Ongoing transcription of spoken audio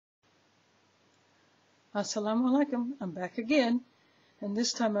Assalamu alaikum. I'm back again, and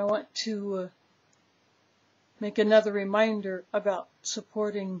this time I want to make another reminder about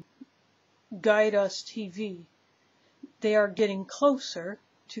supporting GuideUS TV. They are getting closer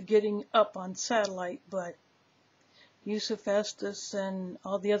to getting up on satellite, but Yusuf Estes and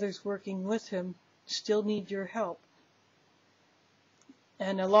all the others working with him still need your help.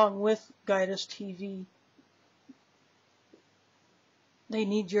 And along with GuideUS TV, they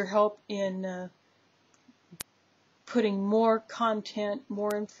need your help in putting more content,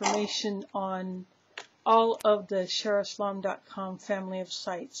 more information on all of the ShareIslam.com family of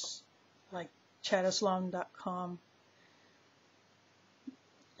sites, like ChatIslam.com,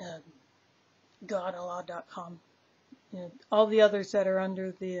 GodAllah.com, all the others that are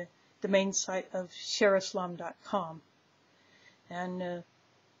under the main site of ShareIslam.com. And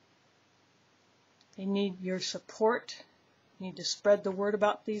they need your support. You need to spread the word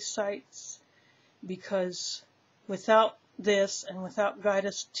about these sites, because without this and without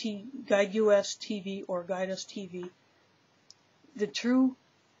GuideUS TV or GuideUS TV, the true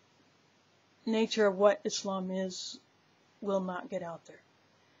nature of what Islam is will not get out there.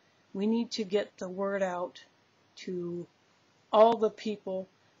 We need to get the word out to all the people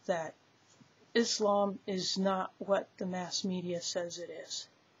that Islam is not what the mass media says it is.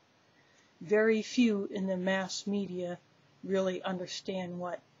 Very few in the mass media really understand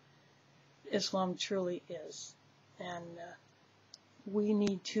what Islam truly is. And we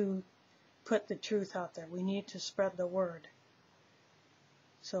need to put the truth out there. We need to spread the word.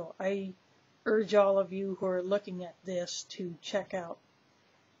 So I urge all of you who are looking at this to check out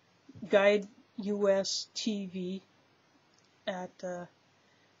GuideUS TV at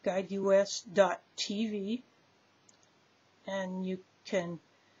GuideUS.tv, and you can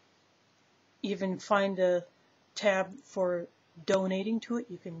even find a tab for donating to it.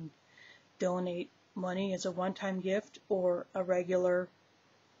 You can donate money as a one-time gift or a regular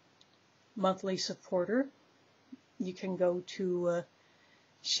monthly supporter. You can go to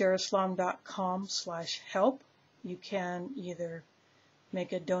ShareIslam.com/help. You can either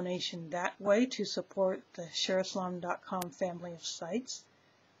make a donation that way to support the ShareIslam.com family of sites,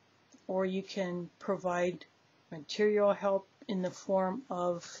 or you can provide material help in the form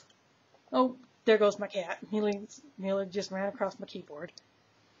of, oh, there goes my cat. Mila just ran across my keyboard,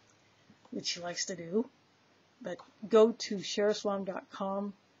 which she likes to do. But go to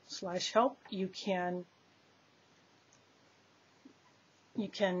ShareIslam.com/help. You can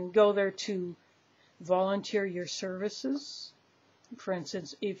go there to volunteer your services. For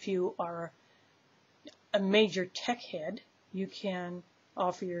instance, if you are a major tech head, you can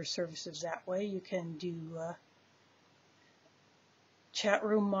offer your services that way. You can do chat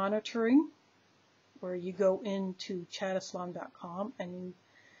room monitoring, where you go into chatislam.com and you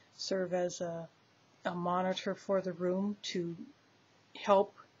serve as a monitor for the room to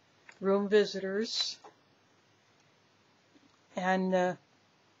help room visitors and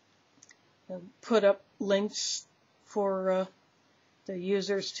put up links for the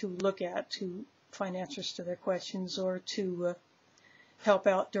users to look at to find answers to their questions, or to help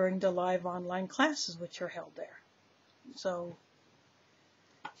out during the live online classes which are held there. So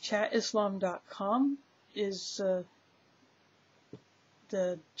chatislam.com is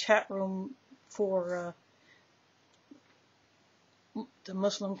the chat room for the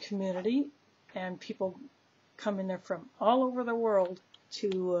Muslim community, and people come in there from all over the world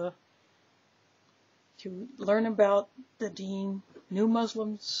to learn about the deen. New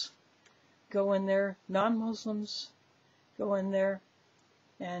Muslims go in there, non-Muslims go in there,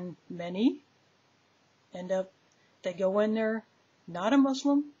 and many end up, they go in there not a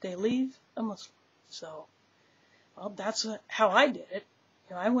Muslim, they leave a Muslim. So, well, that's how I did it.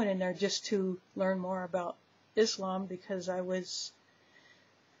 I went in there just to learn more about Islam because I was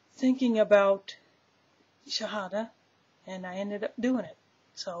thinking about Shahada, and I ended up doing it.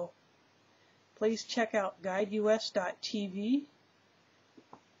 So please check out GuideUS.tv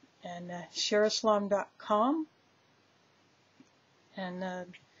and ShareIslam.com,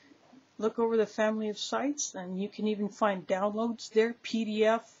 and look over the family of sites, and you can even find downloads there,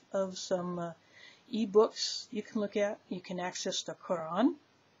 PDF of some ebooks you can look at. You can access the Qur'an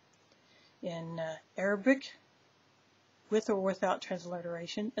in Arabic with or without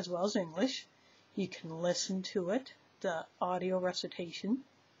transliteration, as well as English. You can listen to it, the audio recitation,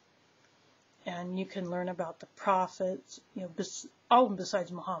 and you can learn about the prophets, all of them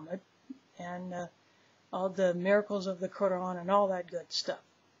besides Muhammad, and all the miracles of the Qur'an and all that good stuff.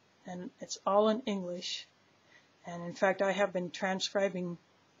 And it's all in English. And in fact, I have been transcribing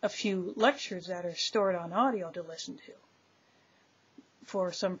a few lectures that are stored on audio to listen to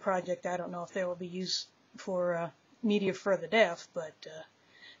for some project. I don't know if they will be used media for the deaf, but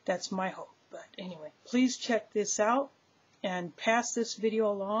that's my hope. But anyway, please check this out and pass this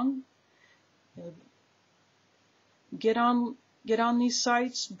video along. Get on these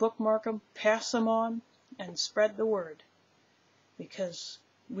sites, bookmark them, pass them on, and spread the word, because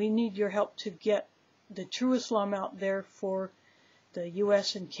we need your help to get the true Islam out there for the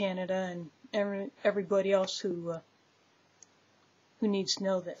U.S. and Canada and everybody else who needs to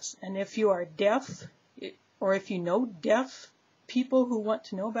know this. And if you are deaf, or if you know deaf people who want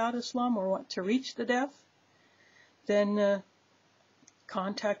to know about Islam or want to reach the deaf, then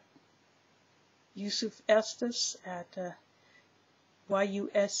contact Yusuf Estes at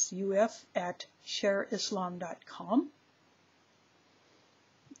YUSUF@shareislam.com.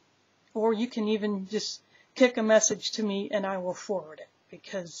 Or you can even just kick a message to me and I will forward it,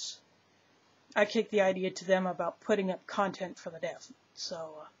 because I kick the idea to them about putting up content for the deaf.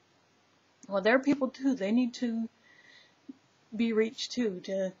 So, well, there are people too. They need to be reached too,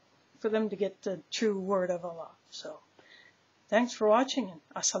 for them to get the true word of Allah. So, thanks for watching, and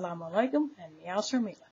Assalamu alaikum and Meow Sir Mila.